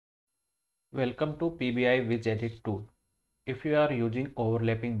Welcome to PBIVizEdit tool. If you are using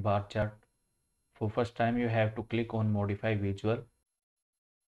overlapping bar chart, for first time you have to click on modify visual.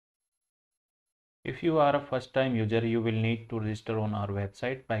 If you are a first time user, you will need to register on our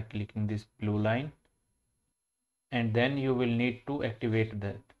website by clicking this blue line, and then you will need to activate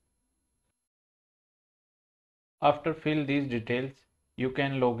that. After fill these details, you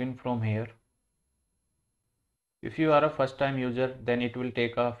can log in from here. If you are a first time user, then it will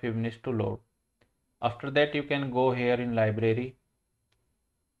take a few minutes to load. After that, you can go here in library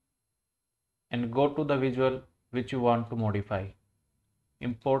and go to the visual which you want to modify.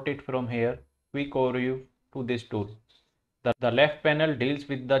 Import it from here. Quick overview to this tool. The left panel deals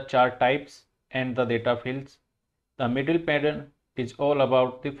with the chart types and the data fields. The middle panel is all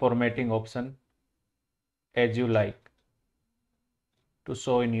about the formatting option as you like to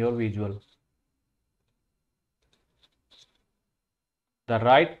show in your visual. The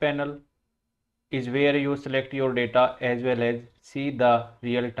right panel is where you select your data as well as see the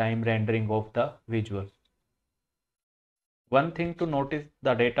real-time rendering of the visual. One thing to notice,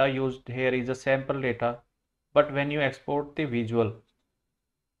 the data used here is a sample data, but when you export the visual,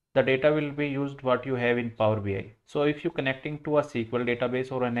 the data will be used what you have in Power BI. So if you're connecting to a SQL database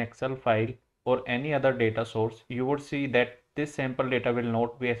or an Excel file or any other data source, you would see that this sample data will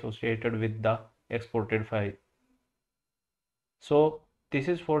not be associated with the exported file. So this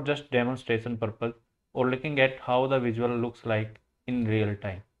is for just demonstration purpose or looking at how the visual looks like in real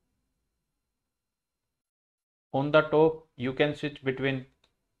time. On the top, you can switch between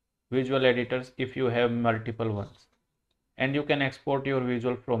visual editors if you have multiple ones, and you can export your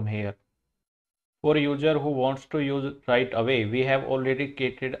visual from here. For user who wants to use right away, we have already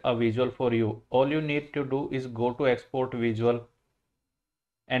created a visual for you. All you need to do is go to export visual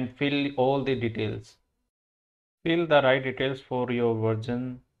and fill all the details. Fill the right details for your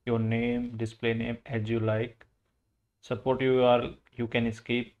version, your name, display name as you like. Support URL, you can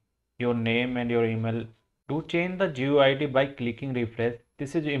skip your name and your email. Do change the GUID by clicking refresh.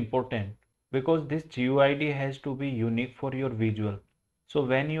 This is important because this GUID has to be unique for your visual. So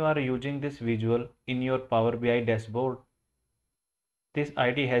when you are using this visual in your Power BI dashboard, this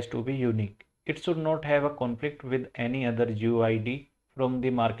ID has to be unique. It should not have a conflict with any other UID from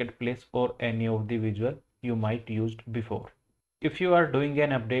the marketplace or any of the visual you might used before. If you are doing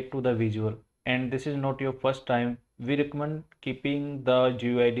an update to the visual and this is not your first time, we recommend keeping the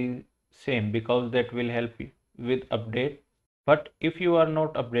GUID same because that will help you with update. But if you are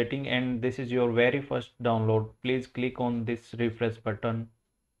not updating and this is your very first download, please click on this refresh button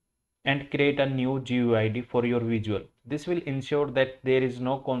and create a new GUID for your visual. This will ensure that there is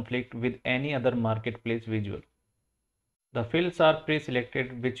no conflict with any other marketplace visual. The fields are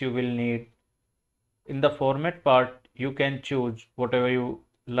pre-selected which you will need. In the format part, you can choose whatever you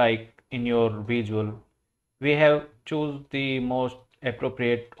like in your visual. We have choose the most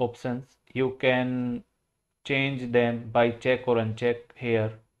appropriate options. You can change them by check or uncheck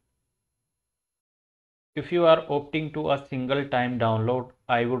here. If you are opting to a single time download,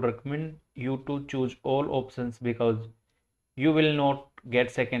 I would recommend you to choose all options because you will not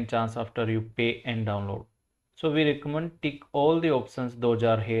get second chance after you pay and download. So we recommend tick all the options those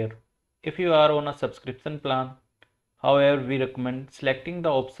are here. If you are on a subscription plan, however, we recommend selecting the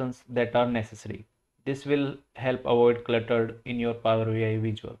options that are necessary. This will help avoid cluttered in your Power BI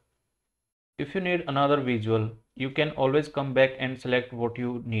visual. If you need another visual, you can always come back and select what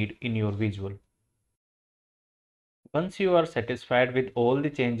you need in your visual. Once you are satisfied with all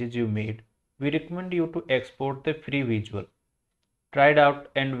the changes you made, we recommend you to export the free visual. Try it out,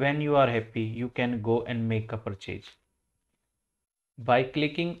 and when you are happy, you can go and make a purchase. By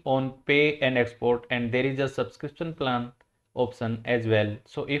clicking on pay and export, and there is a subscription plan option as well.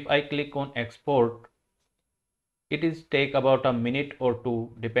 So if I click on export, it is take about a minute or two,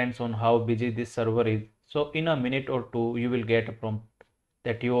 depends on how busy this server is. So in a minute or two, you will get a prompt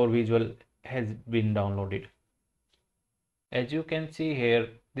that your visual has been downloaded. As you can see here,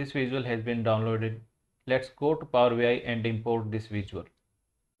 this visual has been downloaded. Let's go to Power BI and import this visual.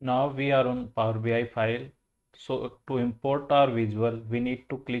 Now we are on Power BI file. So to import our visual, we need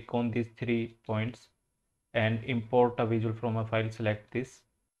to click on these 3 points and import a visual from a file. Select this.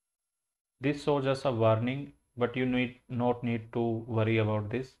 This shows us a warning, but you not need to worry about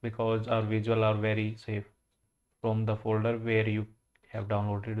this because our visual are very safe from the folder where you have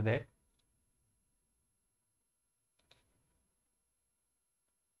downloaded that.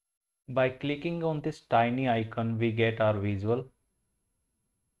 By clicking on this tiny icon, we get our visual.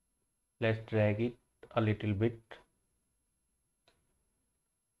 Let's drag it a little bit.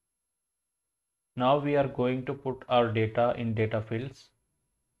 Now we are going to put our data in data fields.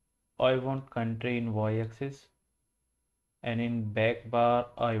 I want country in y-axis, and in back bar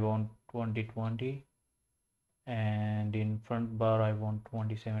I want 2020, and in front bar I want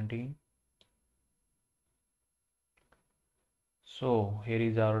 2017. So here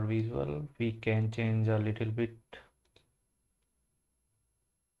is our visual. We can change a little bit.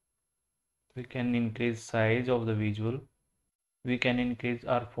 We can increase size of the visual. We can increase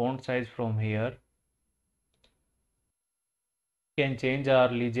our font size from here. We can change our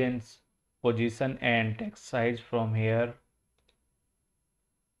legends position and text size from here.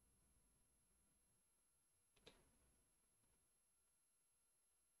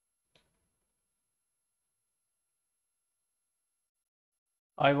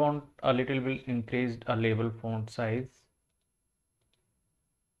 I want a little bit increased a label font size.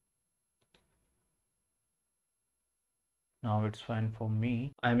 Now it's fine for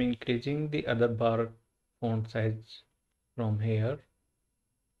me. I'm increasing the other bar font size from here,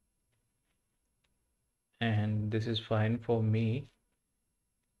 and this is fine for me.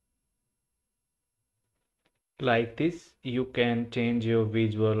 Like this, you can change your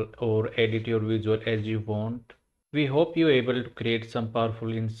visual or edit your visual as you want. We hope you're able to create some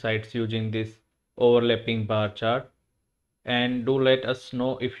powerful insights using this overlapping bar chart. And do let us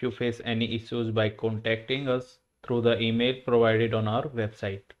know if you face any issues by contacting us through the email provided on our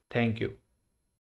website. Thank you.